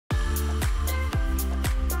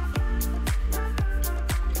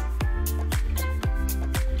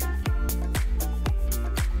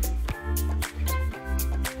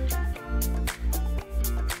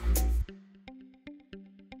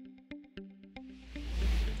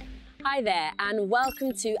Hi there, and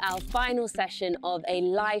welcome to our final session of A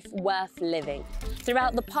Life Worth Living.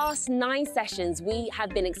 Throughout the past 9 sessions, we have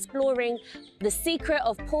been exploring the secret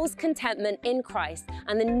of Paul's contentment in Christ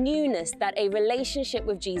and the newness that a relationship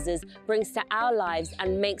with Jesus brings to our lives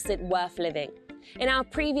and makes it worth living. In our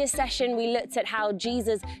previous session, we looked at how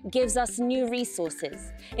Jesus gives us new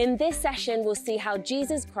resources. In this session, we'll see how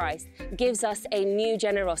Jesus Christ gives us a new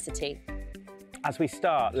generosity. As we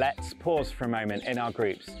start, let's pause for a moment in our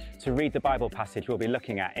groups to read the Bible passage we'll be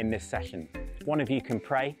looking at in this session. One of you can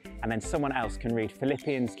pray, and then someone else can read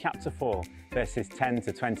Philippians chapter 4, verses 10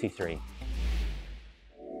 to 23.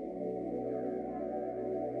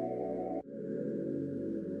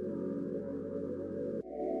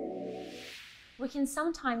 We can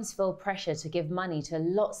sometimes feel pressure to give money to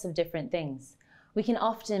lots of different things. We can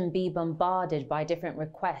often be bombarded by different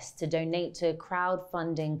requests to donate to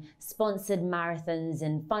crowdfunding, sponsored marathons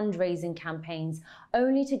and fundraising campaigns,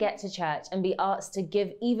 only to get to church and be asked to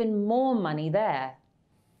give even more money there.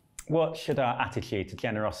 What should our attitude to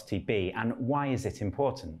generosity be, and why is it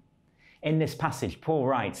important? In this passage, Paul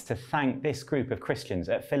writes to thank this group of Christians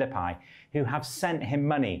at Philippi who have sent him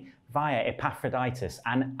money via Epaphroditus,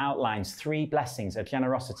 and outlines 3 blessings of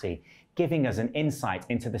generosity, giving us an insight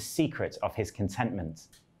into the secret of his contentment.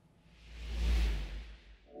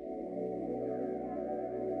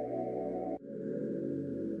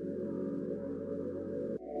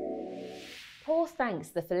 Paul thanks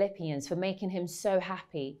the Philippians for making him so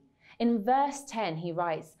happy. In verse 10, he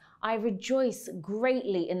writes, "I rejoice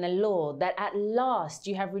greatly in the Lord that at last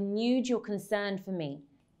you have renewed your concern for me.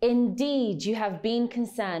 Indeed, you have been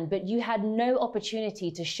concerned, but you had no opportunity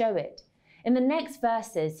to show it." In the next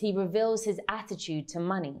verses, he reveals his attitude to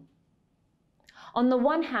money. On the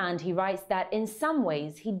one hand, he writes that in some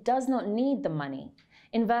ways he does not need the money.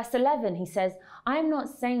 In verse 11, he says, "I am not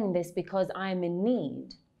saying this because I am in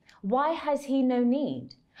need." Why has he no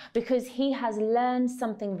need? Because he has learned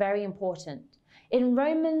something very important. In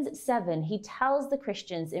Romans 7, he tells the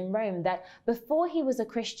Christians in Rome that before he was a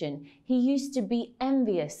Christian, he used to be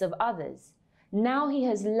envious of others. Now he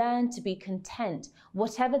has learned to be content,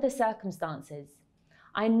 whatever the circumstances.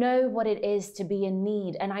 "I know what it is to be in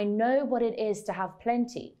need, and I know what it is to have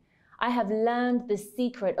plenty. I have learned the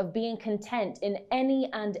secret of being content in any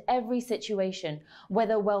and every situation,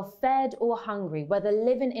 whether well-fed or hungry, whether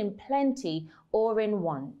living in plenty or in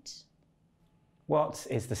want." What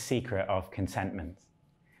is the secret of contentment?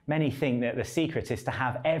 Many think that the secret is to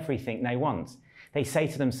have everything they want. They say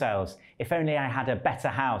to themselves, if only I had a better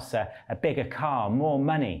house, a bigger car, more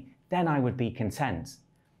money, then I would be content.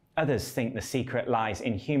 Others think the secret lies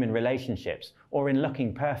in human relationships or in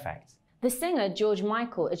looking perfect. The singer George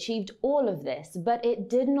Michael achieved all of this, but it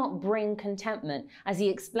did not bring contentment, as he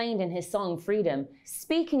explained in his song Freedom.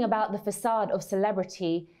 Speaking about the facade of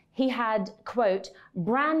celebrity, he had, quote,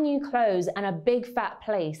 "brand new clothes and a big fat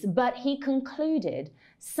place," but he concluded,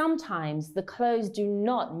 "sometimes the clothes do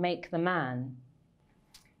not make the man."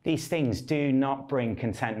 These things do not bring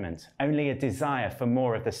contentment, only a desire for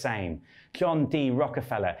more of the same. John D.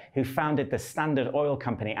 Rockefeller, who founded the Standard Oil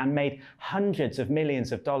Company and made hundreds of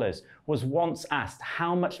millions of dollars, was once asked,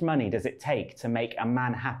 how much money does it take to make a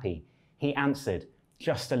man happy? He answered,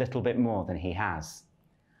 just a little bit more than he has.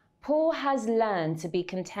 Paul has learned to be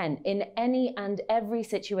content in any and every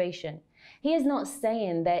situation. He is not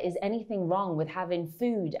saying there is anything wrong with having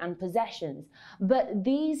food and possessions, but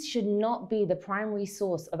these should not be the primary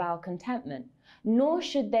source of our contentment, nor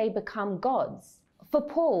should they become gods. For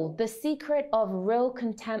Paul, the secret of real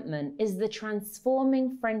contentment is the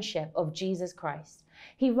transforming friendship of Jesus Christ.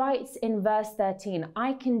 He writes in verse 13,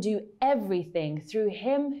 "I can do everything through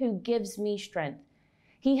him who gives me strength."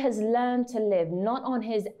 He has learned to live not on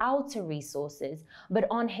his outer resources, but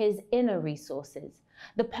on his inner resources.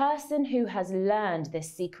 The person who has learned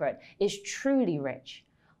this secret is truly rich.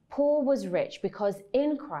 Paul was rich because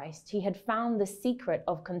in Christ he had found the secret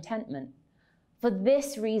of contentment. For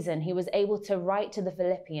this reason, he was able to write to the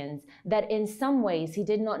Philippians that in some ways he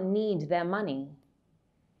did not need their money.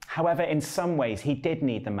 However, in some ways he did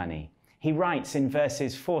need the money. He writes in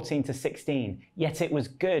verses 14 to 16, "Yet it was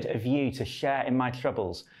good of you to share in my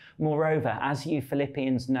troubles. Moreover, as you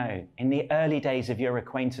Philippians know, in the early days of your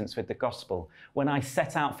acquaintance with the gospel, when I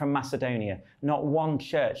set out from Macedonia, not one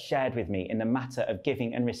church shared with me in the matter of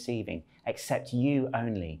giving and receiving, except you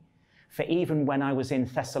only. For even when I was in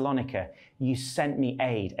Thessalonica, you sent me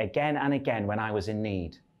aid again and again when I was in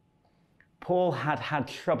need." Paul had had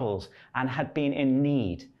troubles and had been in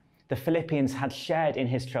need. The Philippians had shared in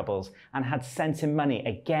his troubles and had sent him money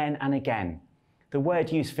again and again. The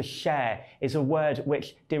word used for share is a word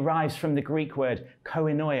which derives from the Greek word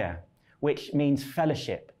koinonia, which means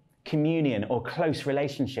fellowship, communion, or close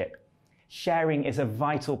relationship. Sharing is a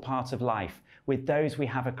vital part of life with those we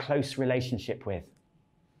have a close relationship with.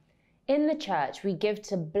 In the church, we give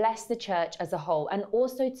to bless the church as a whole and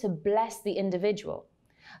also to bless the individual.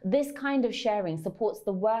 This kind of sharing supports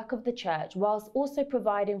the work of the church whilst also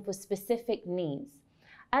providing for specific needs.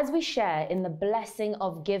 As we share in the blessing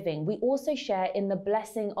of giving, we also share in the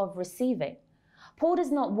blessing of receiving. Paul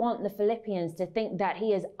does not want the Philippians to think that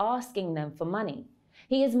he is asking them for money.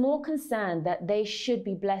 He is more concerned that they should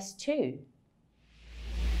be blessed too.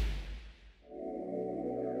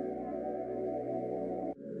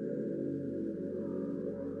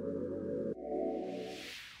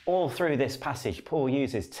 All through this passage, Paul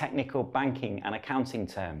uses technical banking and accounting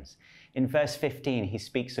terms. In verse 15, he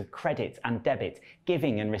speaks of credit and debit,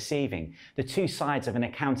 giving and receiving, the two sides of an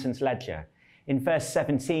accountant's ledger. In verse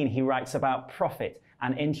 17, he writes about profit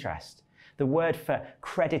and interest. The word for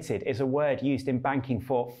credited is a word used in banking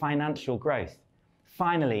for financial growth.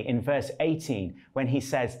 Finally, in verse 18, when he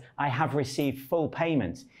says, I have received full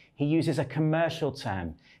payment, he uses a commercial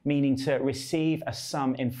term, meaning to receive a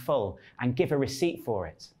sum in full and give a receipt for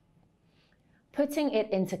it. Putting it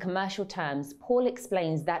into commercial terms, Paul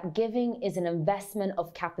explains that giving is an investment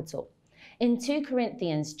of capital. In 2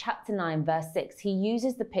 Corinthians chapter 9, verse 6, he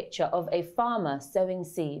uses the picture of a farmer sowing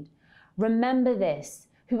seed. Remember this,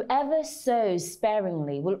 whoever sows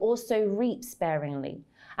sparingly will also reap sparingly,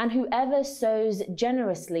 and whoever sows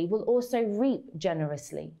generously will also reap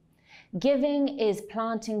generously. Giving is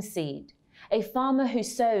planting seed. A farmer who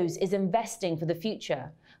sows is investing for the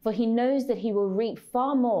future, for he knows that he will reap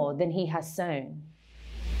far more than he has sown.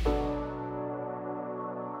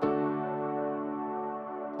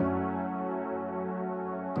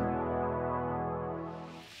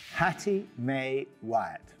 Hattie Mae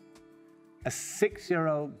Wyatt, a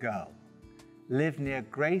 6-year-old girl, lived near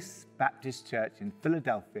Grace Baptist Church in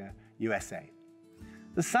Philadelphia, USA.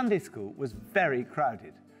 The Sunday school was very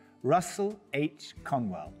crowded. Russell H.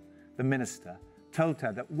 Conwell, the minister, told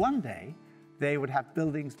her that one day they would have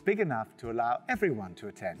buildings big enough to allow everyone to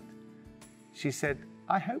attend. She said,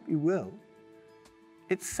 I hope you will.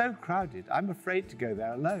 It's so crowded, I'm afraid to go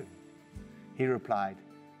there alone. He replied,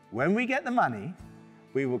 when we get the money,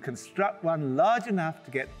 we will construct one large enough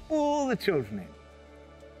to get all the children in.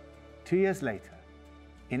 2 years later,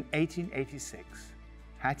 in 1886,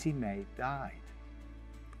 Hattie Mae died.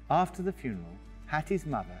 After the funeral, Hattie's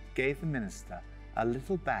mother gave the minister a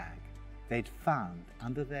little bag they'd found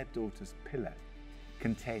under their daughter's pillow,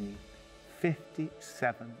 containing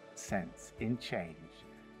 57 cents in change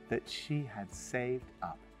that she had saved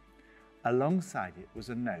up. Alongside it was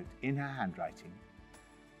a note in her handwriting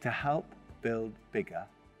to help build bigger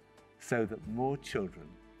so that more children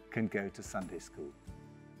can go to Sunday school.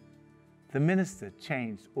 The minister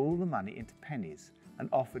changed all the money into pennies and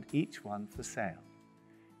offered each one for sale.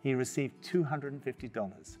 He received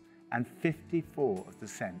 $250 and 54 of the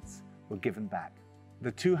cents were given back.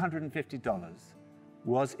 The $250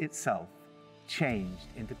 was itself changed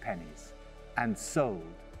into pennies and sold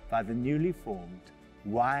by the newly formed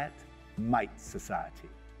Wyatt Mite Society.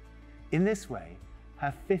 In this way,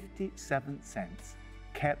 her 57 cents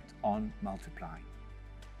kept on multiplying.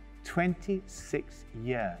 26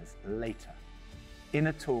 years later, in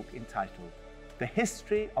a talk entitled The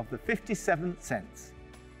History of the 57 Cents,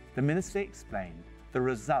 the minister explained the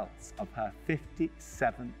results of her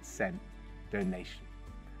 57-cent donation.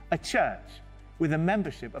 A church with a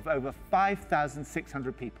membership of over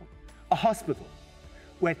 5,600 people, a hospital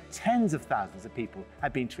where tens of thousands of people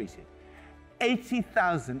had been treated,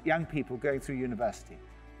 80,000 young people going through university,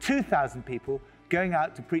 2,000 people going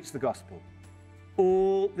out to preach the gospel.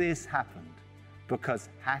 All this happened because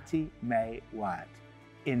Hattie Mae Wyatt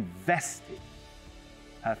invested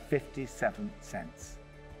her 57 cents.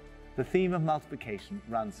 The theme of multiplication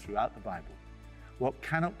runs throughout the Bible. What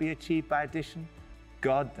cannot be achieved by addition,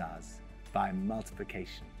 God does by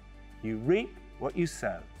multiplication. You reap what you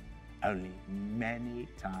sow, only many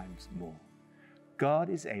times more. God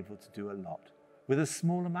is able to do a lot with a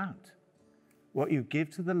small amount. What you give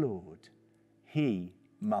to the Lord, He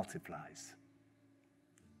multiplies.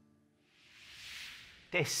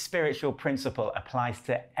 This spiritual principle applies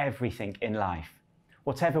to everything in life.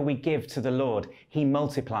 Whatever we give to the Lord, He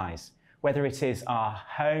multiplies, whether it is our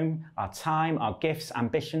home, our time, our gifts,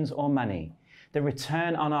 ambitions, or money. The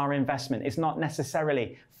return on our investment is not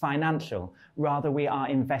necessarily financial, rather we are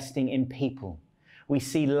investing in people. We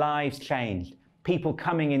see lives changed, people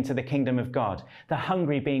coming into the kingdom of God, the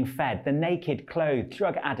hungry being fed, the naked clothed,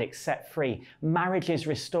 drug addicts set free, marriages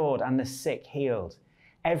restored, and the sick healed.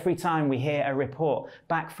 Every time we hear a report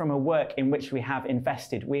back from a work in which we have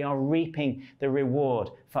invested, we are reaping the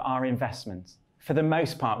reward for our investment. For the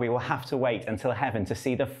most part, we will have to wait until heaven to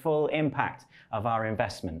see the full impact of our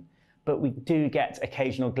investment, but we do get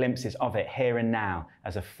occasional glimpses of it here and now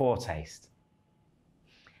as a foretaste.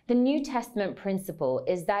 The New Testament principle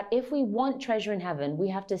is that if we want treasure in heaven, we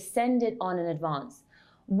have to send it on in advance.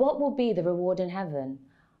 What will be the reward in heaven?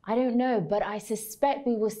 I don't know, but I suspect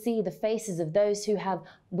we will see the faces of those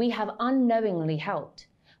we have unknowingly helped.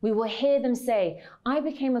 We will hear them say, I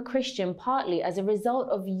became a Christian partly as a result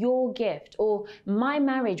of your gift, or my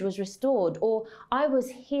marriage was restored, or I was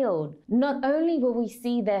healed. Not only will we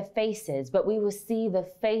see their faces, but we will see the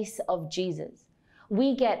face of Jesus.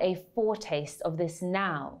 We get a foretaste of this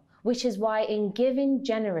now, which is why in giving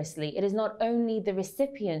generously, it is not only the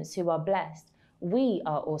recipients who are blessed, we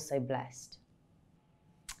are also blessed.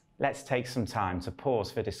 Let's take some time to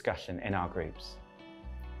pause for discussion in our groups.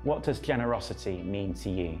 What does generosity mean to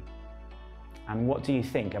you? And what do you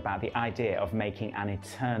think about the idea of making an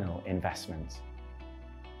eternal investment?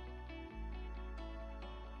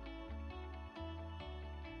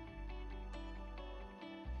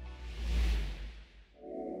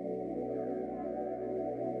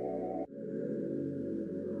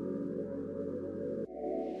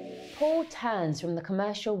 Paul turns from the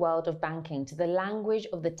commercial world of banking to the language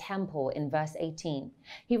of the temple in verse 18.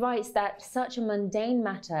 He writes that such a mundane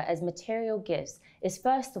matter as material gifts is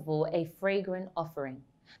first of all a fragrant offering.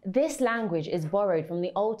 This language is borrowed from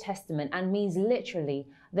the Old Testament and means literally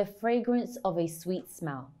the fragrance of a sweet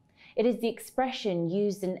smell. It is the expression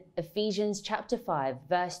used in Ephesians chapter 5,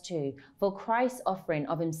 verse 2, for Christ's offering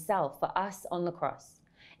of himself for us on the cross.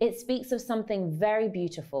 It speaks of something very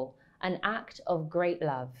beautiful, an act of great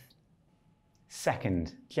love.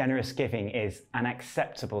 Second, generous giving is an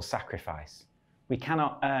acceptable sacrifice. We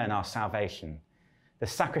cannot earn our salvation. The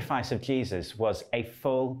sacrifice of Jesus was a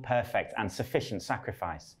full, perfect, and sufficient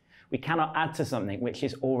sacrifice. We cannot add to something which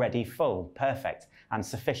is already full, perfect, and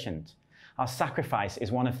sufficient. Our sacrifice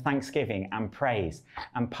is one of thanksgiving and praise,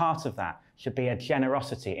 and part of that should be a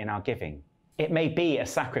generosity in our giving. It may be a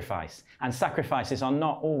sacrifice, and sacrifices are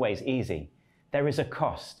not always easy. There is a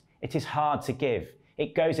cost. It is hard to give.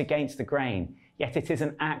 It goes against the grain, yet it is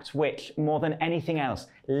an act which, more than anything else,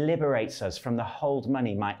 liberates us from the hold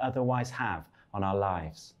money might otherwise have on our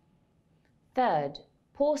lives. Third,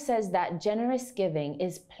 Paul says that generous giving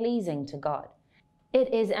is pleasing to God.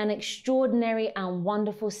 It is an extraordinary and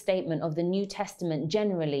wonderful statement of the New Testament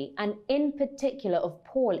generally, and in particular of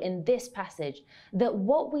Paul in this passage, that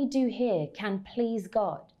what we do here can please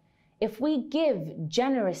God. If we give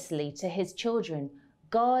generously to his children,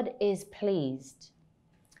 God is pleased.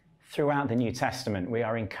 Throughout the New Testament, we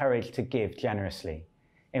are encouraged to give generously.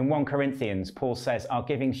 In 1 Corinthians, Paul says our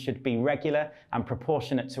giving should be regular and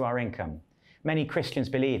proportionate to our income. Many Christians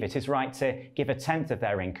believe it is right to give a tenth of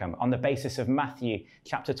their income on the basis of Matthew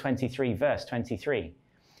chapter 23, verse 23.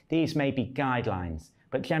 These may be guidelines,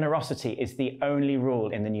 but generosity is the only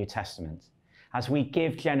rule in the New Testament. As we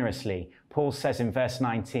give generously, Paul says in verse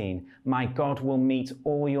 19, "My God will meet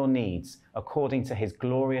all your needs according to his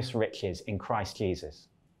glorious riches in Christ Jesus."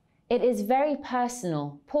 It is very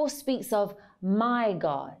personal. Paul speaks of my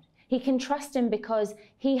God. He can trust him because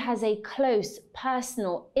he has a close,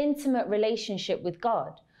 personal, intimate relationship with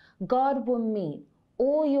God. God will meet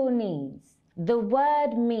all your needs. The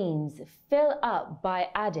word means fill up by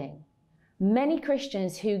adding. Many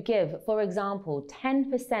Christians who give, for example,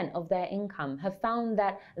 10% of their income have found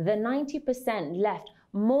that the 90% left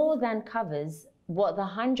more than covers what the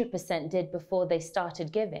 100% did before they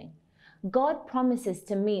started giving. God promises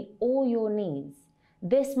to meet all your needs.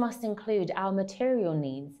 This must include our material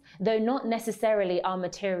needs, though not necessarily our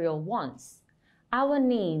material wants. Our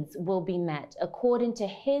needs will be met according to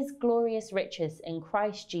his glorious riches in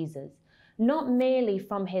Christ Jesus, not merely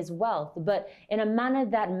from his wealth, but in a manner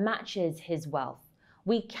that matches his wealth.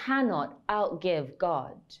 We cannot outgive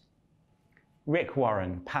God. Rick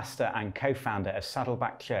Warren, pastor and co-founder of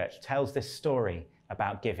Saddleback Church, tells this story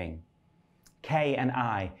about giving. Kay and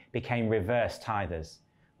I became reverse tithers.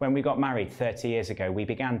 When we got married 30 years ago, we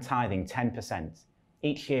began tithing 10%.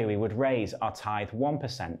 Each year we would raise our tithe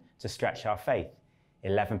 1% to stretch our faith.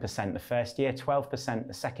 11% the first year, 12%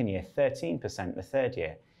 the second year, 13% the third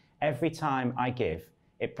year. Every time I give,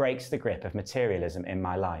 it breaks the grip of materialism in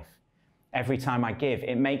my life. Every time I give,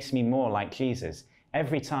 it makes me more like Jesus.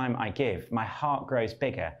 Every time I give, my heart grows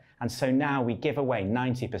bigger. And so now we give away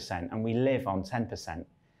 90% and we live on 10%.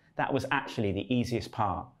 That was actually the easiest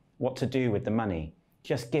part, what to do with the money.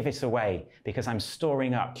 Just give it away because I'm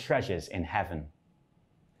storing up treasures in heaven.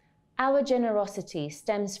 Our generosity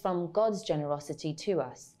stems from God's generosity to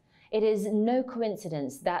us. It is no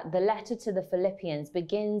coincidence that the letter to the Philippians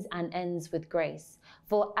begins and ends with grace.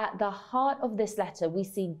 For at the heart of this letter, we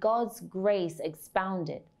see God's grace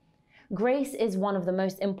expounded. Grace is one of the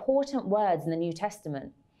most important words in the New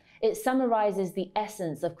Testament. It summarizes the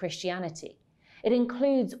essence of Christianity. It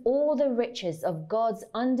includes all the riches of God's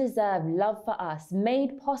undeserved love for us,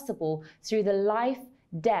 made possible through the life,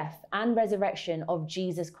 death, and resurrection of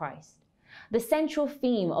Jesus Christ. The central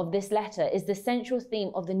theme of this letter is the central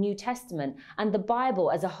theme of the New Testament and the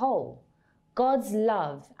Bible as a whole: God's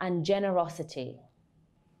love and generosity.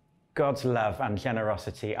 God's love and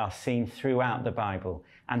generosity are seen throughout the Bible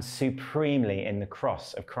and supremely in the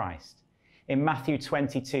cross of Christ. In Matthew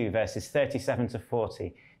 22, verses 37 to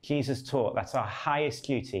 40, Jesus taught that our highest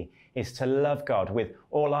duty is to love God with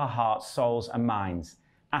all our hearts, souls, and minds.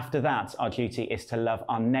 After that, our duty is to love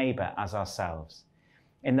our neighbour as ourselves.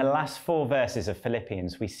 In the last 4 verses of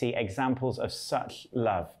Philippians, we see examples of such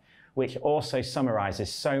love, which also summarises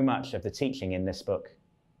so much of the teaching in this book.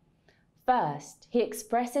 First, he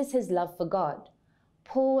expresses his love for God.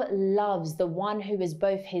 Paul loves the one who is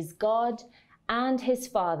both his God and his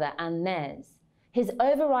Father and theirs. His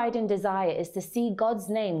overriding desire is to see God's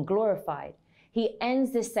name glorified. He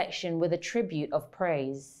ends this section with a tribute of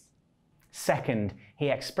praise. Second, he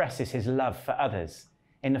expresses his love for others.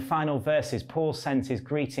 In the final verses, Paul sends his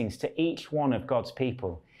greetings to each one of God's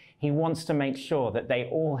people. He wants to make sure that they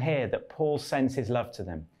all hear that Paul sends his love to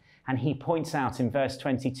them. And he points out in verse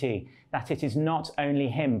 22 that it is not only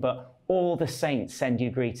him, but all the saints send you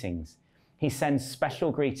greetings. He sends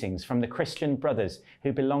special greetings from the Christian brothers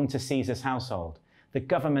who belong to Caesar's household, the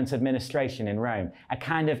government administration in Rome, a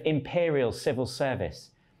kind of imperial civil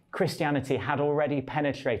service. Christianity had already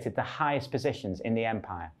penetrated the highest positions in the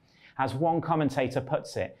empire. As one commentator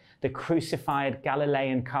puts it, the crucified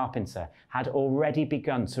Galilean carpenter had already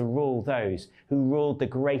begun to rule those who ruled the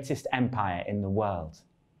greatest empire in the world.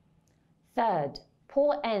 Third,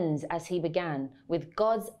 Paul ends as he began, with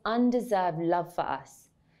God's undeserved love for us.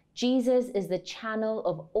 Jesus is the channel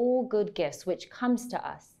of all good gifts which comes to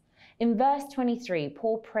us. In verse 23,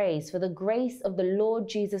 Paul prays for the grace of the Lord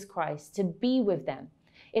Jesus Christ to be with them.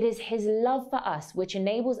 It is his love for us which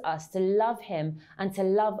enables us to love him and to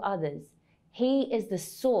love others. He is the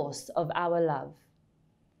source of our love.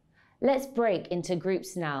 Let's break into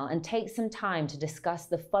groups now and take some time to discuss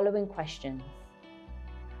the following questions.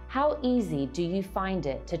 How easy do you find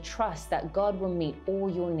it to trust that God will meet all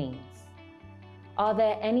your needs? Are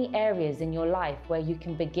there any areas in your life where you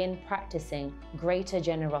can begin practicing greater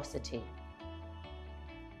generosity?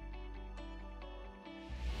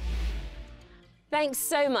 Thanks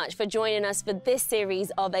so much for joining us for this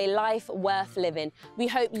series of A Life Worth Living. We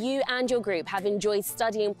hope you and your group have enjoyed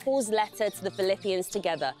studying Paul's letter to the Philippians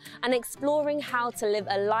together and exploring how to live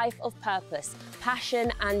a life of purpose,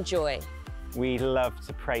 passion and joy. We'd love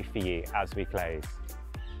to pray for you as we close.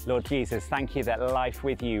 Lord Jesus, thank you that life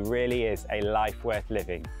with you really is a life worth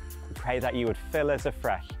living. We pray that you would fill us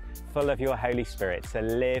afresh, full of your Holy Spirit, to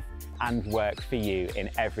live and work for you in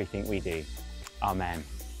everything we do. Amen.